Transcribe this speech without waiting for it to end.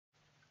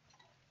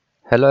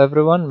Hello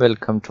everyone,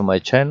 welcome to my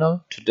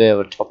channel. Today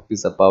our topic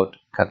is about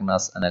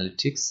Cognos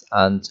Analytics,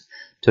 and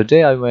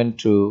today I want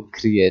to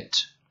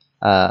create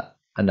an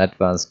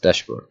advanced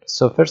dashboard.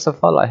 So first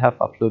of all, I have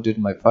uploaded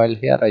my file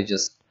here. I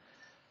just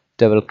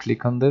double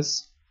click on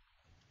this,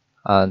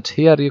 and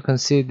here you can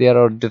see there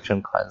are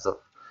different kinds of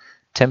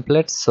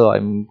templates. So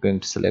I'm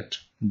going to select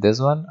this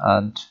one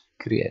and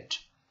create.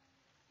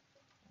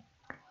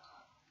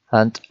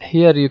 And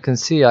here you can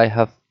see I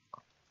have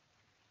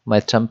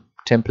my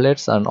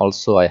templates, and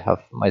also I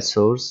have my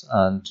source,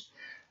 and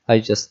I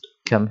just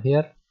come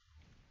here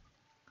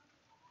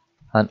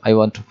and I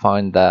want to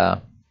find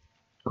the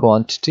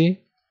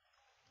quantity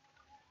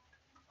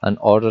and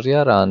order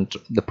here and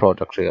the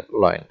product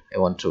line. I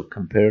want to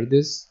compare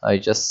this. I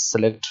just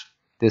select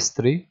these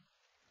three: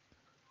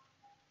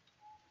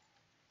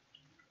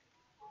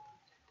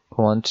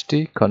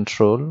 quantity,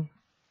 control,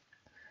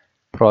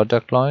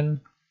 product line,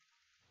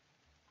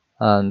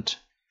 and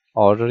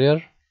order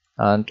here,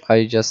 and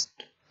I just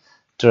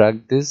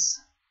drag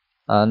this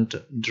and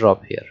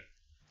drop here.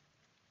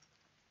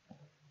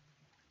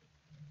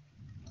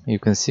 You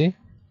can see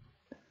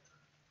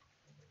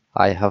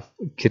I have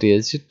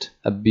created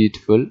a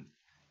beautiful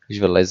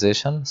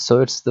visualization.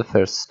 So it's the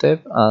first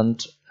step,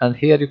 and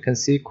here you can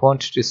see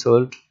quantity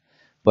sold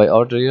by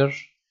order year,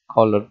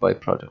 color by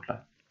product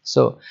line.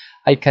 So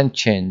I can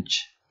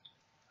change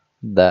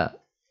the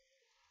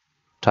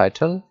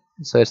title,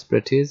 so it's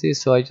pretty easy.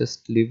 So I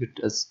just leave it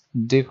as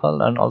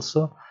default, and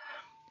also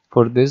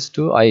for this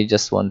too I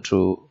just want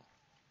to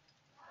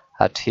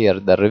add here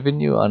the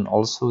revenue and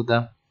also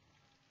the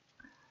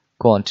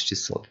quantity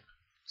sold.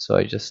 So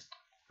I just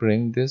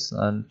bring this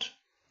and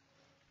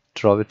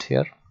drop it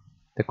here,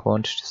 the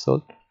quantity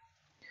sold.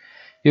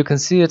 You can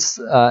see it's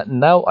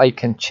now I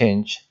can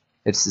change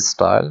its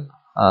style,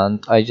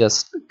 and I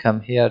just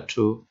come here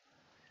to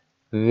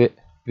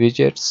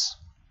widgets,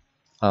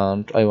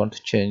 and I want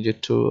to change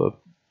it to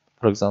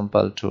for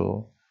example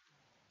to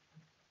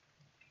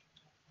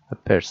a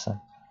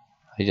person.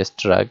 I just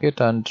drag it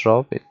and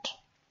drop it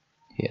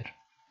here.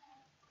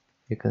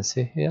 You can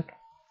see here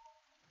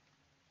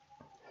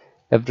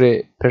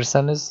every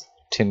person is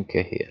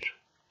 10k here.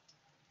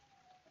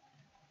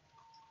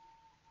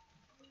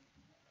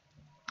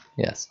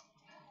 Yes.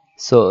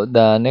 So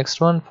the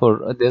next one,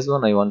 for this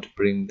one I want to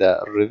bring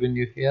the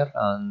revenue here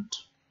and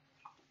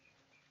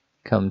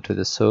come to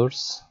the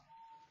source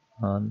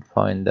and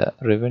find the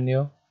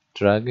revenue,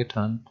 drag it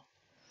and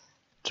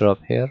drop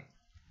here.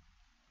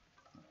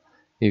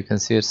 You can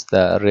see it's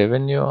the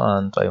revenue,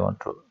 and I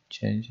want to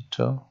change it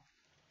to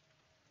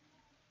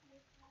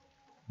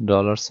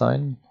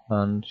 $sign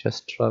and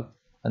just drop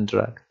and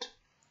drag it.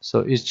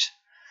 So each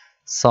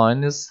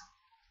sign is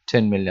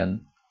 10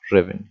 million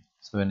revenue.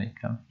 So when I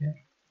come here,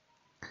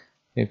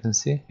 you can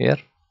see here,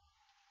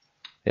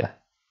 yeah.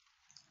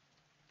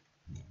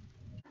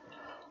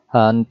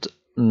 And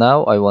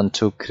now I want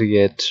to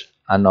create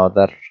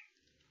another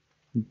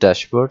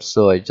dashboard.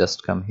 So I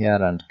just come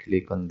here and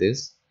click on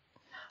this,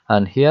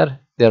 and here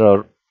there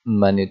are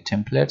many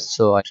templates,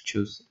 so I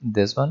choose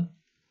this one.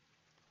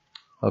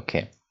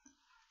 Okay,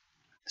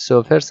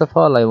 so first of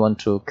all I want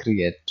to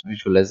create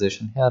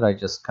visualization here. I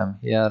just come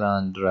here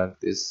and drag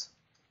this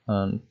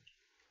and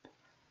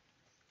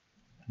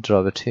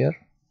drop it here,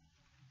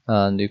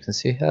 and you can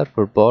see here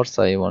for bars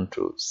I want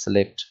to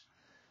select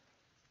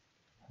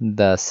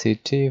the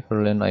city.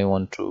 For then I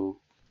want to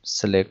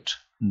select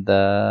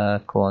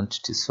the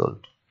quantity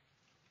sold.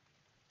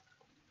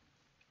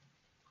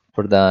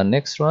 For the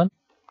next one,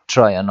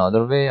 try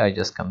another way. I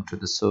just come to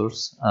the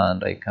source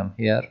and I come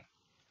here,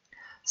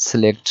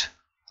 select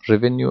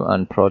revenue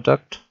and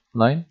product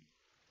line,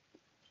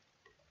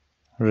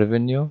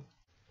 revenue,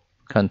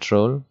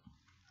 control,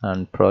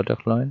 and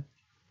product line,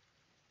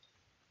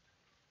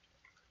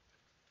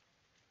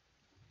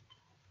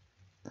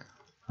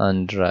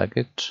 and drag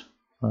it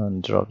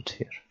and drop it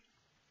here.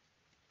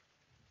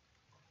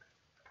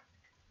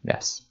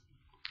 Yes.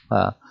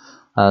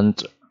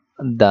 And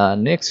the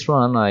next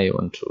one I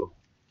want to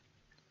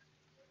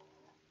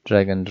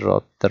drag and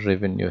drop the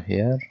revenue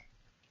here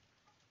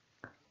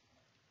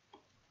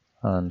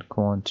and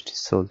quantity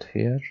sold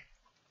here.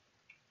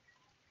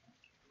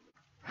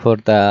 For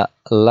the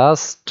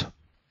last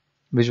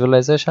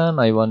visualization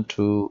I want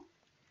to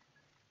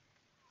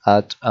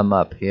add a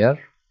map here.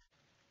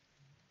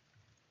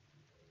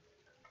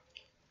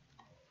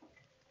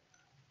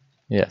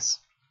 Yes.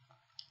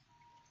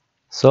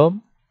 So,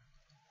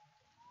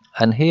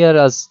 and here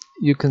as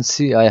you can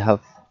see I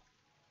have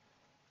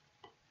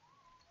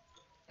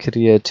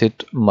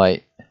created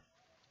my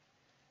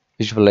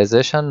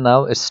visualization.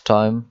 Now it's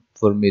time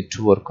for me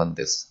to work on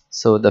this.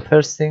 So the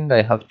first thing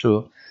I have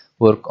to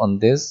work on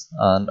this,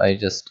 and I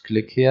just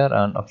click here,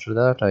 and after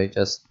that I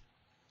just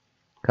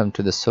come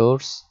to the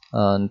source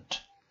and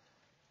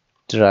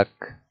drag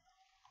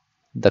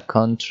the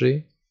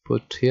country,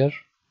 put here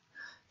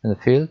in the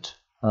field,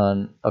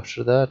 and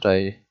after that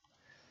I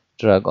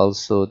drag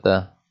also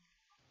the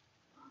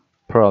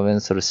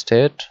province or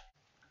state.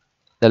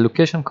 The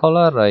location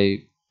color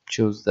I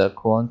choose the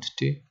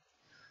quantity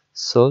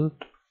sold,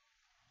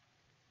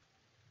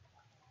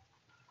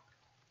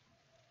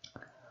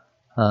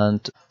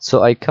 And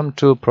so I come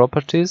to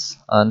properties,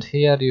 and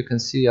here you can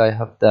see I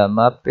have the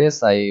map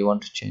base. I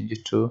want to change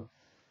it to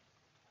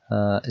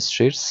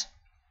streets.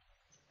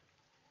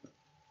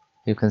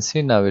 You can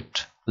see now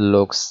it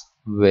looks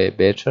way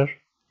better.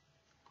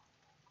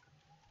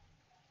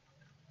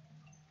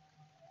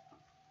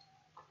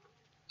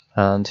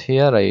 And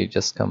here I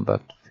just come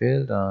back to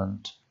field,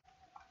 and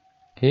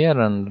here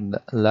on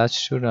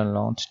latitude and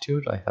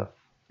longitude I have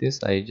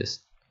this. I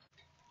just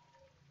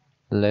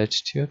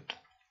latitude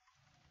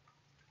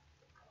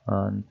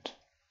and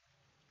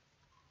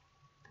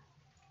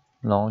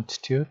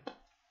longitude,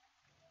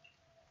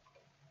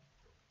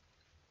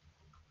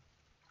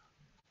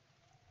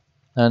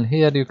 and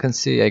here you can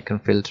see I can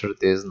filter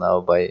this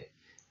now by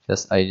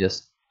I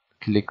just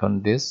click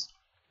on this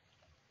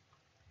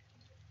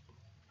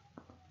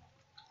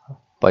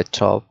by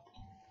top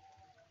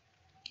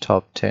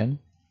 10.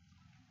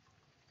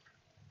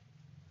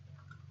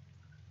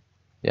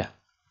 Yeah,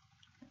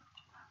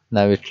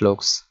 now it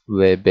looks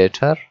way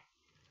better,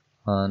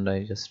 and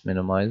I just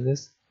minimize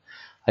this.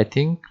 I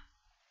think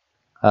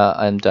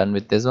I'm done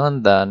with this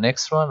one. The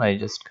next one, I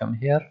just come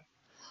here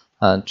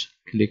and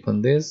click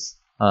on this,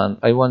 and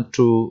I want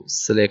to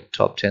select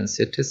top 10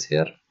 cities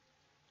here.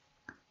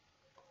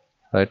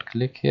 Right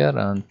click here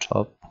and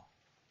top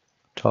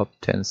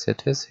 10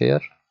 cities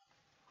here.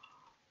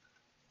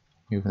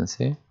 You can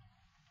see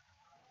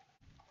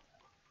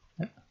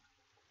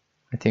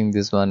I think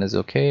this one is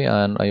okay,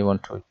 and I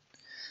want to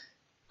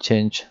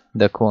change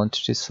the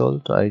quantity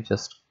sold. I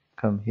just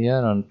come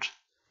here and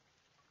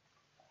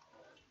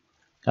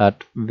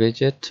add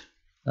widget,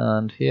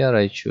 and here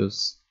I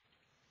choose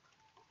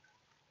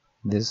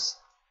this,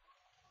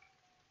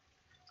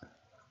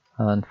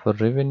 and for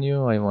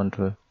revenue I want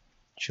to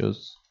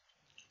choose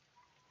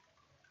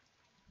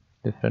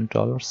different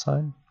dollar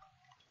sign.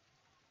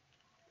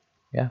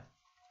 Yeah,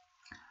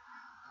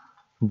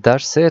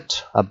 that's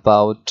it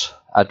about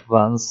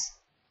advanced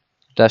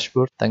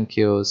dashboard. Thank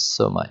you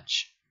so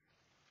much.